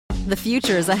The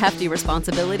future is a hefty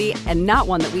responsibility and not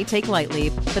one that we take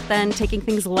lightly, but then taking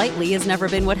things lightly has never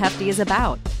been what Hefty is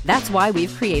about. That's why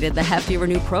we've created the Hefty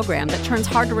Renew program that turns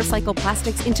hard-to-recycle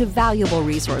plastics into valuable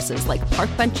resources like park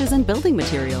benches and building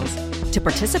materials. To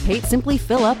participate, simply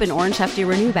fill up an orange Hefty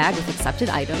Renew bag with accepted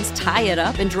items, tie it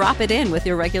up, and drop it in with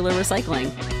your regular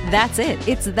recycling. That's it.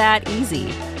 It's that easy.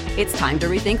 It's time to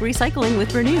rethink recycling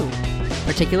with Renew.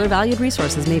 Particular valued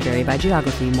resources may vary by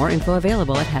geography. More info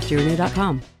available at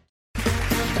heftyrenew.com.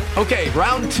 Okay,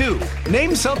 round two.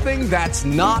 Name something that's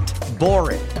not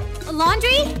boring. A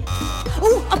laundry?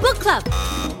 Ooh, a book club.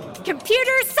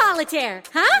 Computer solitaire,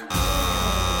 huh?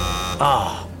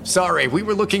 Ah, sorry, we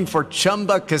were looking for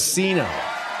Chumba Casino.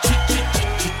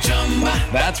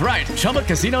 That's right,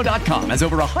 ChumbaCasino.com has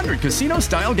over 100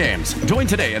 casino-style games. Join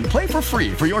today and play for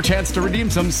free for your chance to redeem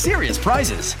some serious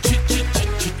prizes.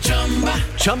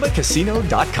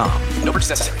 ChumbaCasino.com. No purchase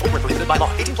necessary. Void where prohibited by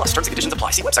law. 18 plus. Terms and conditions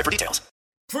apply. See website for details.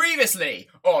 Previously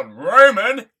on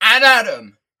Roman and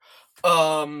Adam.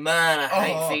 Oh man, I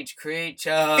hate Feature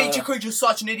Creature. Feature Creature's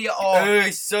such an idiot. Oh,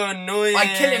 he's so annoying.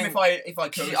 I'd kill him if I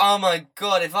could. Oh my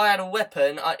god, if I had a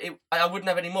weapon, I wouldn't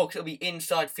have any more because it'll be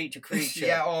inside Feature Creature.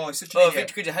 Yeah, it's such an idiot.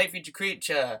 Feature Creature, hate Feature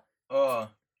Creature.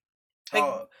 Hey,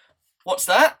 what's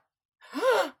that?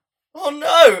 Oh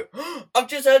no! I've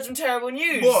just heard some terrible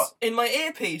news. What? In my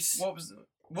earpiece.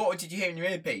 What did you hear in your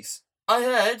earpiece? I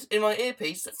heard in my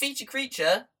earpiece that Feature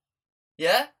Creature,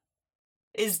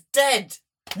 is dead.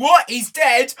 What? He's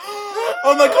dead?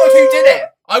 Oh my god, who did it?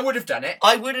 I would have done it.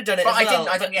 I would have done it but as well.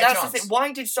 I didn't get a that's chance. the thing.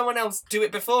 Why did someone else do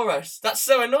it before us? That's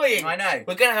so annoying. I know.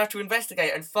 We're going to have to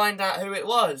investigate and find out who it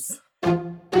was.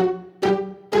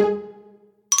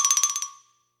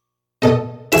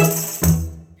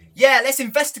 Yeah, let's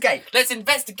investigate.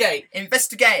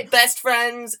 Investigate. Best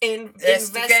friends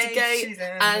investigate,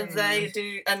 and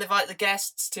they invite the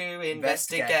guests to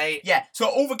investigate. Yeah, so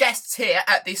all the guests here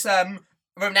at this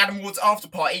Roman Adam Awards after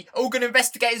party are all going to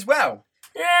investigate as well.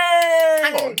 Yay!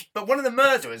 Hang on, but one of the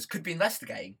murderers could be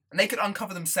investigating, and they could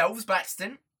uncover themselves by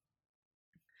accident.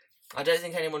 I don't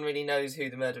think anyone really knows who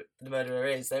the murderer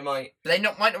is. They might. But they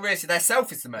might not realise that their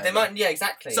self is the murderer. They might. Yeah,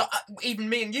 exactly. So even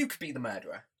me and you could be the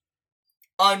murderer.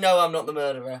 I know I'm not the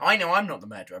murderer. I know I'm not the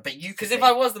murderer, but you could. Because if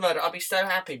I was the murderer, I'd be so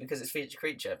happy because it's Feature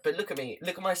Creature. But look at me.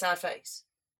 Look at my sad face.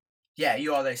 Yeah,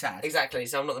 you are very sad. Exactly,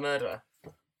 so I'm not the murderer.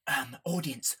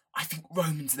 Audience, I think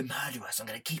Roman's the murderer, so I'm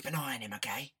going to keep an eye on him,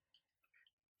 okay?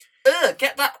 Ugh,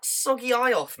 get that soggy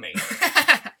eye off me.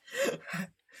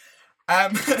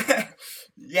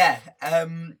 Yeah,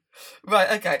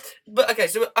 Right, okay.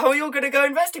 So how are you all going to go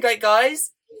investigate,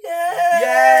 guys?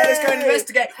 Yeah, let's go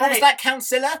investigate. Hey. What was that,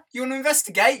 counsellor? You want to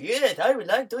investigate? Yes, I would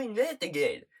like to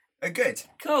investigate. Good.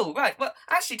 Cool, right. Well,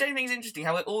 actually, don't you think it's interesting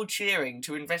how we're all cheering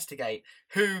to investigate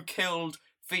who killed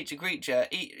Feature Creature?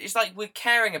 It's like we're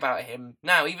caring about him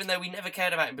now, even though we never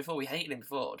cared about him before. We hated him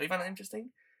before. Don't you find that interesting?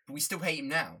 But we still hate him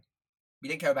now. We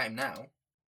don't care about him now.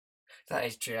 That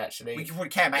is true, actually. We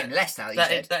would care about him less now that he's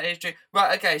dead. That is true.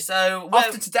 Right, okay, so...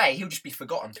 After today, he'll just be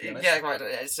forgotten, to be honest. Yeah, right,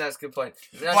 that's a good point.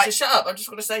 Right. So shut up, I'm just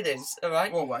going to say this,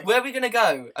 alright? All right. Where are we going to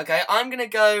go? Okay, I'll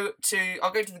go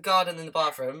to the garden and the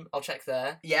bathroom. I'll check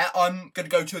there. Yeah, I'm going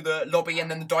to go to the lobby and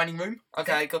then the dining room.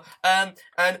 Okay, cool. And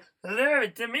hello,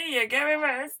 it's me, Gary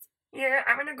West. Yeah,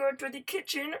 I'm going to go to the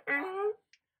kitchen.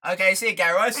 Okay, see you,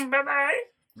 Garros. Bye-bye.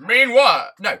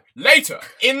 Meanwhile, later,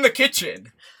 in the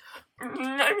kitchen.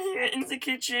 I'm here in the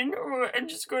kitchen. I'm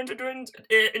just going to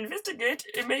investigate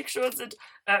and make sure that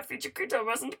Feature Creature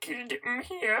wasn't killed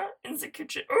here in the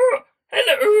kitchen. Oh,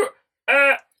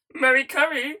 hello, Mary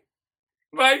Curry.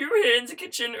 Why are you here in the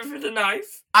kitchen with a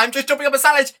knife? I'm just chopping up a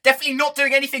salad. Definitely not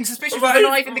doing anything suspicious with a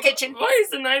knife in the kitchen. Why is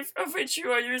the knife of which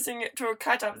you are using to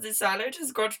cut up the salad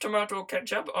has got tomato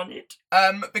ketchup on it?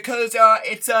 Because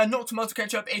it's not tomato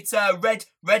ketchup. It's red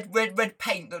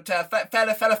paint that fell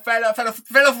off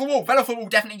the wall. Fell off the wall.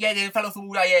 Definitely, yeah, fell off the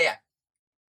wall. Yeah.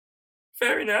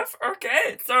 Fair enough.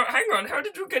 Okay. So hang on. How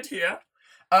did you get here?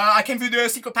 I came through the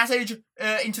secret passage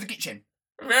into the kitchen.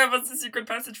 Where was the secret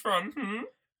passage from?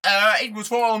 It was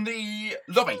from the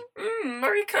lobby.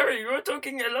 Mary Curry, you're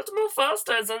talking a lot more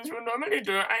faster than you normally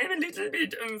do. I am a little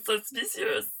bit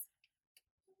suspicious.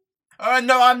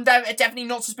 No, I'm definitely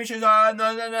not suspicious. No.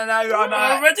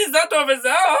 What is that over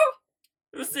there?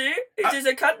 You see? It is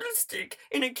a candlestick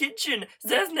in a kitchen.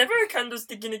 There's never a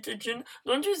candlestick in a kitchen.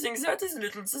 Don't you think that is a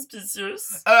little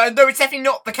suspicious? No, it's definitely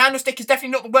not. The candlestick is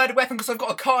definitely not the word of weapon because I've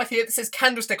got a card here that says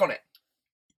candlestick on it.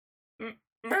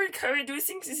 Mary Curry, do you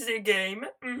think this is a game?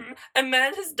 A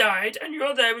man has died and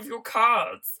you're there with your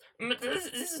cards. This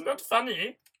is not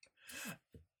funny.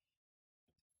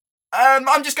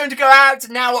 I'm just going to go out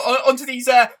now onto these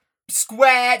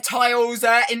square tiles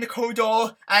in the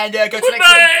corridor and go to the next room.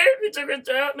 Goodbye, Peter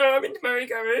Critter. No, I meant Mary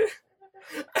Carey.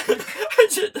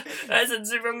 I said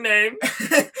the wrong name.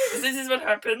 This is what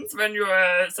happens when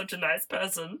you're such a nice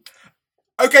person.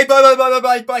 Okay,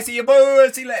 bye. See you. Bye.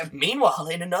 See you later. Meanwhile,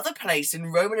 in another place in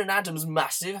Roman and Adam's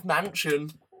massive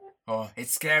mansion. Oh,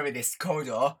 it's scary, this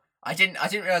corridor. I didn't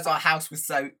realise our house was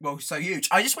so huge.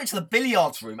 I just went to the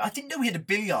billiards room. I didn't know we had a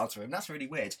billiards room. That's really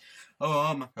weird.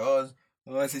 Oh my god.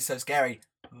 Oh, this is so scary.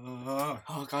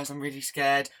 Oh, guys, I'm really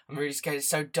scared. It's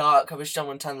so dark. I wish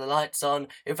someone turned the lights on.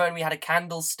 If only we had a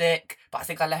candlestick. But I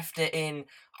think I left it in...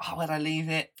 Oh, where'd I leave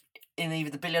it? In either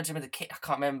the billiards room or the kit. I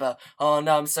can't remember. Oh,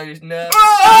 no, I'm so nervous.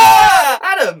 Ah!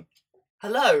 Adam!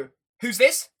 Hello. Who's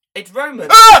this? It's Roman.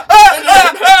 No,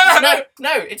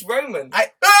 it's Roman. I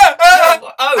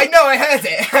know, I heard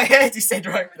it. I heard you said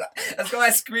Roman. That's why I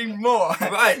screamed more.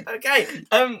 Right, okay.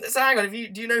 So hang on, do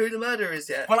you know who the murderer is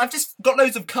yet? Well, I've just got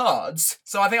loads of cards,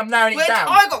 so I think I'm narrowing it down.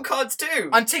 I got cards too.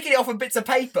 I'm ticking it off on bits of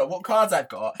paper, what cards I've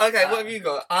got. Okay, what have you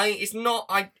got?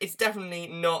 It's definitely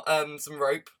not some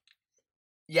rope.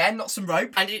 Yeah, not some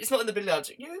rope. And it's not in the billiards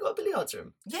room. You got a billiards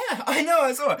room. Yeah, I know,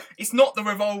 I saw it. It's not the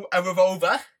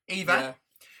revolver either. Yeah.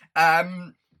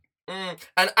 And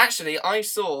actually, I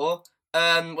saw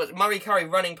Murray Curry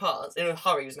running past in a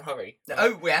hurry. He was in a hurry.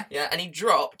 Oh yeah, yeah, and he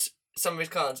dropped some of his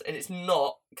cards, and it's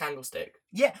not Candlestick.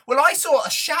 Yeah, well, I saw a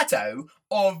shadow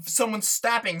of someone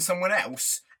stabbing someone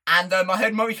else, and I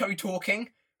heard Murray Curry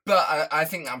talking. But I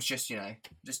think that was just I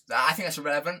think that's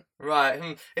irrelevant.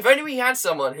 Right. If only we had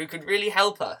someone who could really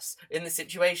help us in this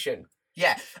situation.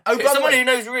 Yeah. Oh, someone who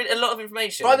knows really a lot of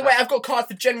information. By the way, I've got a card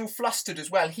for General Flustered as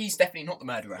well. He's definitely not the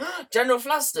murderer. General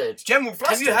Flustered? General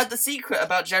Flustered? Have you heard the secret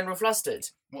about General Flustered?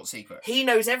 What secret? He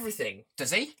knows everything.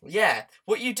 Does he? Yeah.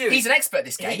 What you do... He's an expert at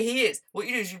this game. He is. What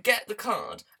you do is you get the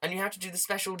card and you have to do the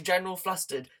special General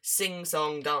Flustered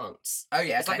sing-song dance. Oh,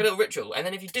 yeah. It's like a little ritual. And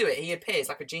then if you do it, he appears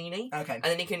like a genie. Okay. And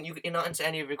then you can answer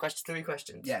any of your questions, 3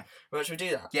 questions. Yeah. Right, should we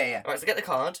do that? Yeah, yeah. Alright, so get the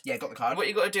card. Yeah, got the card. What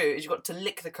you got to do is you've got to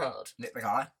lick the card. Lick the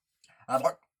card.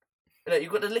 No,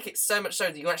 you've got to lick it so much so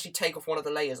that you actually take off one of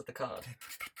the layers of the card.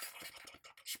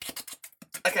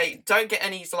 Okay, don't get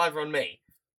any saliva on me.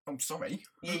 I'm sorry.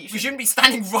 Yeah, we shouldn't be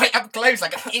standing right up close,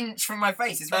 like an inch from my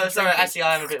face. It's really sorry, actually,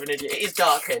 I am a bit of an idiot. It is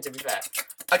dark here, to be fair.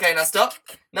 Okay, now stop.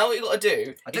 Now what you've got to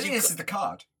do... I don't think this is the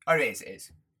card. Oh, it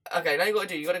is. Okay, now you've got to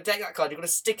do... You've got to take that card, you've got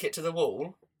to stick it to the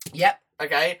wall. Yep.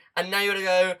 Okay, and now you've got to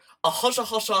go... a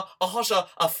hosha,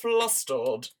 a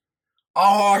flustered.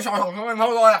 Oh,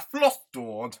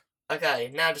 flustered.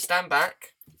 Okay, now just stand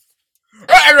back. Look,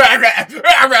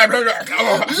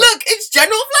 it's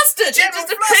General Flustered! It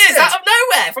just appears out of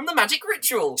nowhere from the magic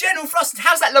ritual. General Flustered,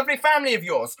 how's that lovely family of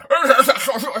yours?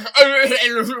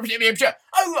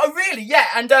 Oh, really? Yeah,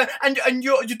 and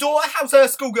your daughter, how's her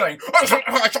school going? And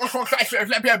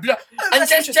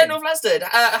just General Flustered,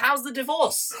 how's the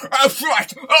divorce?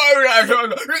 Right.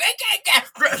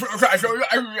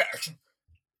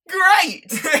 Great!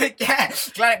 Yeah,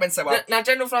 glad it went so well. Now,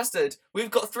 General Flustered,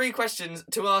 we've got 3 questions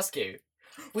to ask you.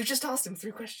 We've just asked him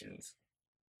 3 questions.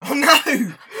 Oh no!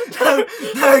 No!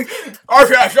 Oh,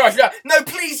 no,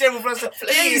 please, General Flustered.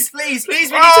 Please, we need to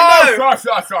know.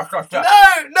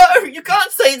 No, you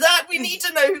can't say that. We need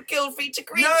to know who killed Feature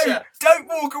Creature. No, don't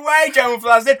walk away, General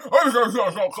Flustered.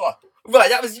 Right,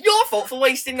 that was your fault for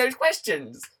wasting those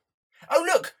questions. Oh,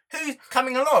 look, who's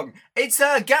coming along? It's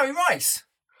Gary Rice.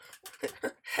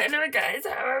 Hello guys,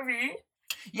 how are we?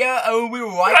 Yeah, we're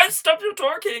alright. Guys, stop your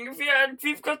talking.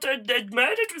 We've got a dead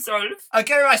murder to solve.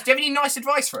 Gary Rice, do you have any nice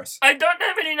advice for us? I don't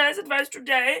have any nice advice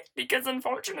today because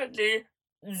unfortunately,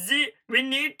 we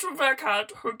need to work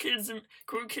out who killed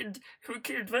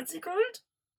what's he called?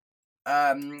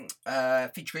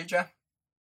 Feature Creature.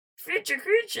 Feature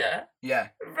Creature? Yeah.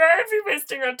 Why are we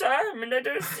wasting our time? And I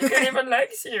don't think anyone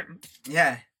likes him.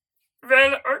 Yeah.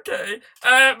 Well, okay.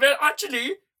 Well,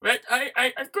 actually, wait,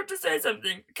 I've got to say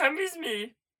something. Come with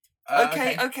me.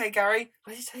 Okay, Gary.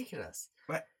 Where's he taking us?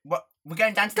 What? We're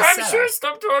going down to the cellar? Come, sure,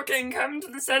 stop talking. Come to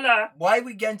the cellar. Why are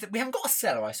we going to... We haven't got a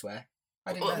cellar, I swear.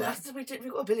 I didn't know that.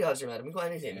 We've got a billiards room, Adam. We've got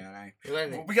anything. Yeah, I know. We've got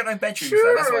anything. We got no bedrooms,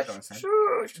 Sure, though. That's what I don't understand.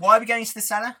 Sure. Why are we going to the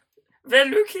cellar? Well,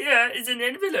 look, here is an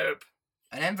envelope.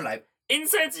 An envelope?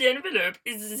 Inside the envelope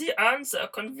is the answer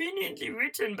conveniently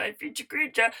written by Feature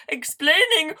Creature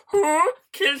explaining who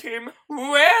killed him,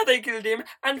 where they killed him,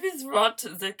 and with what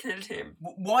they killed him.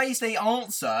 Why is the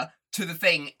answer to the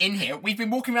thing in here? We've been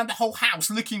walking around the whole house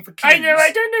looking for clues. I know,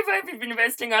 I don't know why we've been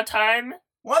wasting our time.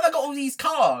 Why have I got all these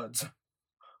cards?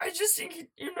 I just think,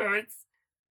 it's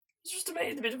just to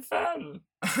make it a bit of fun.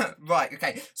 Right,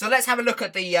 okay. So let's have a look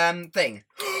at the thing.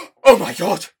 Oh my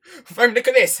god! Look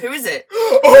at this. Who is it?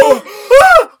 Oh!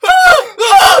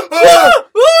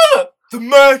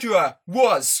 murderer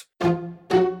was...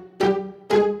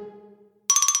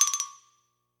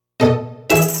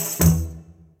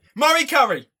 Murray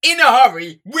Curry, in a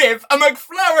hurry, with a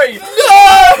McFlurry!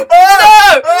 No!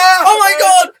 Oh my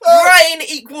god! Brain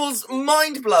equals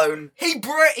mind blown. He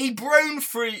brain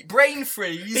freezed.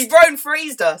 He brain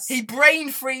freezed us. He brain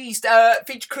freezed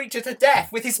feature creature to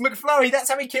death with his McFlurry.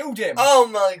 That's how he killed him. Oh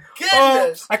my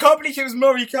goodness! I can't believe it was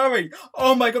Murray Curry.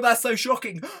 Oh my god, that's so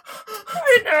shocking.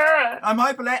 I'm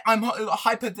what's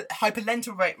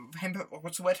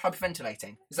the word?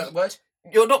 Hyperventilating. Is that the word?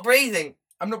 You're not breathing.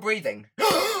 I'm not breathing.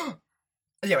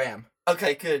 Yeah, I am.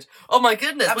 Okay, good. Oh my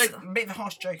goodness! That was Wait, a bit of a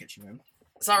harsh joke, actually, man.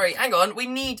 sorry, hang on.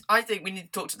 I think we need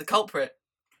to talk to the culprit.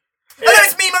 Hello,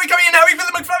 it's me, Murray Curry, and Harry for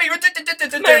the McFlurry.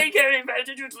 Mary Carey, how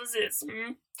did you do this?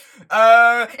 It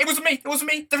wasn't me. Definitely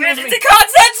wasn't me. The card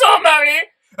said so, Mary!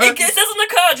 It says on the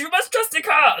card, you must trust the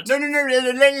card! No,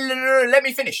 let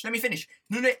me finish. No,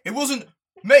 it wasn't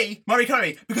me, Murray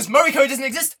Curry, because Murray Curry doesn't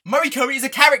exist. Murray Curry is a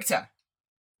character.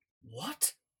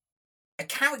 What? A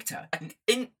character?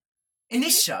 In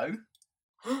this show?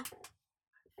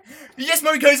 Yes,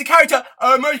 Murray Curry's a character.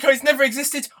 Murray Curry's never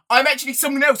existed. I'm actually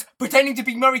someone else, pretending to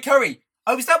be Murray Curry.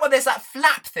 Oh, is that why there's that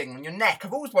flap thing on your neck?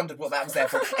 I've always wondered what that was there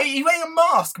for. Are you wearing a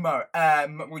mask, Murray?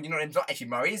 Well, it's not actually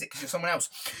Murray, is it? Because you're someone else.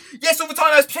 Yes, all the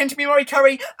time I was pretending to be Murray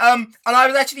Curry, and I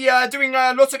was actually doing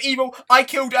lots of evil. I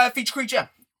killed feature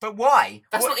creature. But why?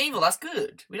 That's not evil, that's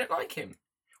good. We don't like him.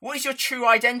 What is your true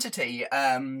identity?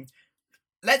 Grab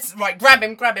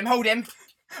him, hold him.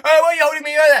 Why are you holding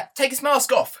me there? Take his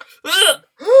mask off.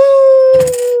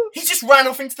 He just ran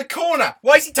off into the corner.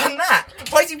 Why has he done that?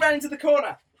 Why has he ran into the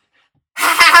corner?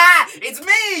 Ha ha ha! It's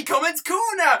me, Comment's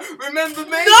Corner. Remember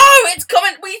me? No, it's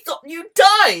comment. We thought you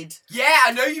died. Yeah,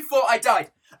 I know you thought I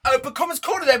died. But Comment's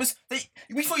Corner,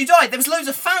 we thought you died. There was loads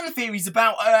of fan theories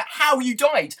about how you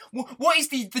died. What is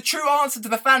the true answer to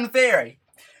the fan theory?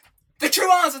 The true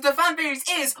answer to the fan theories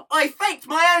is I faked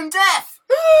my own death.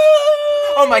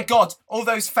 Oh my god, all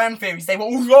those fan theories, they were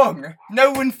all wrong.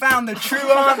 No one found the true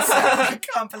answer. I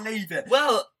can't believe it.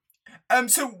 Well,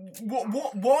 so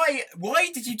why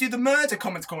did you do the murder,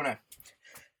 Comments Corner?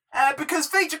 Because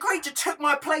Feature Creature took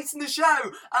my place in the show,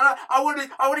 and I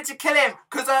wanted to kill him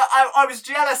because I was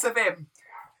jealous of him.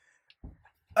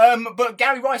 But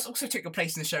Gary Rice also took your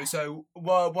place in the show, so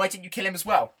why didn't you kill him as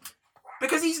well?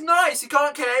 Because he's nice, you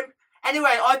can't kill him.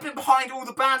 Anyway, I've been behind all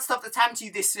the bad stuff that's happened to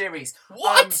you this series.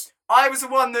 What? I was the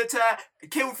one that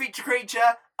killed Feature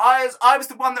Creature. I was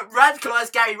the one that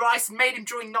radicalised Gary Rice and made him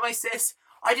join NYSIS.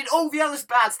 I did all the other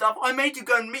bad stuff. I made you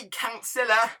go and meet Count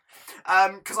Silla,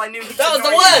 because I knew he'd that was annoy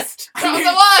the worst! You. That was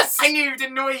the worst! I knew he'd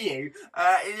annoy you.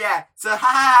 Yeah, so ha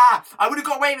ha ha. I would have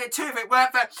got away with it too if it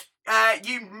weren't for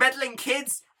you meddling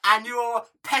kids and your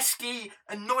pesky,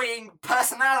 annoying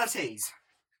personalities.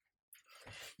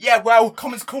 Yeah, well,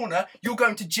 Comments Corner, you're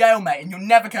going to jail, mate, and you're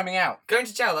never coming out. Going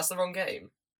to jail, that's the wrong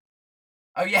game.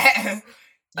 Oh, yeah?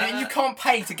 You can't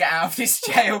pay to get out of this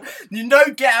jail. You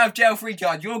don't get out of jail free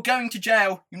card. You're going to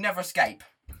jail. You never escape.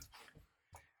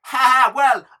 Ha!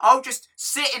 Well, I'll just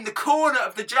sit in the corner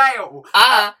of the jail.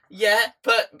 Yeah,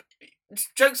 but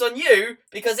joke's on you,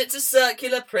 because it's a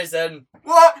circular prison.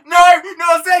 What? No,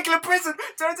 not a circular prison.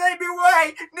 Don't take me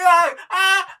away. No.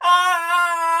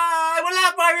 I will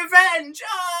have my revenge.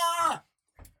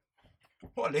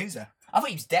 What a loser. I thought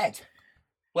he was dead.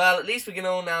 Well, at least we can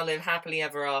all now live happily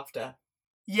ever after.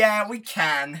 Yeah, we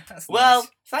can. That's well,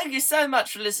 nice. Thank you so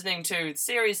much for listening to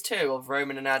Series 2 of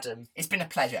Roman and Adam. It's been a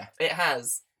pleasure. It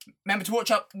has. Remember to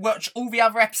watch all the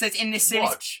other episodes in this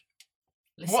series.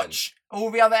 Watch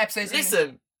all the other episodes.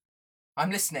 Listen. I'm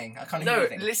listening. I can't hear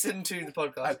anything. No, listen to the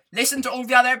podcast. Oh, listen to all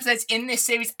the other episodes in this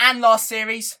series and last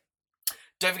series.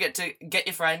 Don't forget to get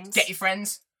your friends. Get your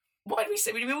friends. Why do we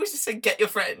say? We always just say get your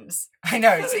friends. I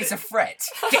know, it's a threat.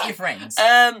 Get your friends.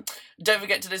 Don't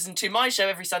forget to listen to my show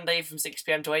every Sunday from 6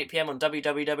 PM to 8 PM on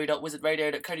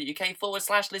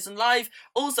www.wizardradio.co.uk/listen live.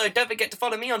 Also, don't forget to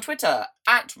follow me on Twitter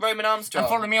at Roman Armstrong. And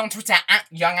follow me on Twitter at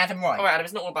Young Adam Wright. Alright, Adam,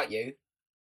 it's not all about you.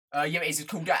 Yeah, it is. It's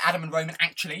called Adam and Roman,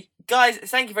 actually. Guys,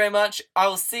 thank you very much.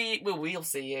 We'll see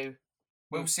you.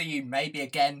 We'll see you maybe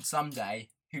again someday.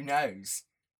 Who knows?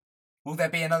 Will there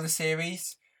be another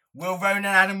series? Will Ronan and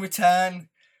Adam return?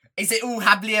 Is it all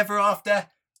happily ever after?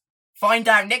 Find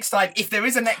out next time, if there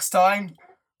is a next time,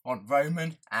 on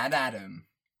Roman and Adam.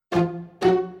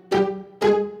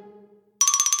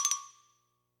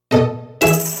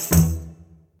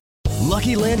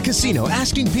 Lucky Land Casino,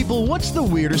 asking people, what's the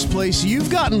weirdest place you've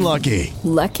gotten lucky?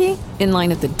 Lucky? In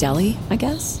line at the deli, I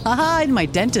guess? Aha, in my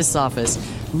dentist's office.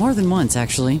 More than once,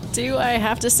 actually. Do I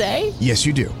have to say? Yes,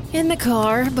 you do. In the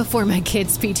car before my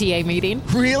kids' PTA meeting.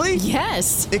 Really?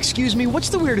 Yes. Excuse me, what's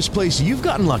the weirdest place you've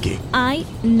gotten lucky? I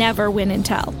never win and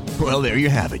tell. Well, there you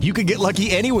have it. You can get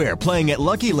lucky anywhere, playing at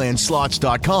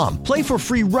LuckyLandSlots.com. Play for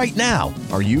free right now.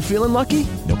 Are you feeling lucky?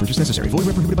 No purchase necessary. Void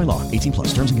where prohibited by law. 18 plus.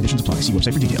 Terms and conditions apply. See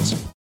website for details.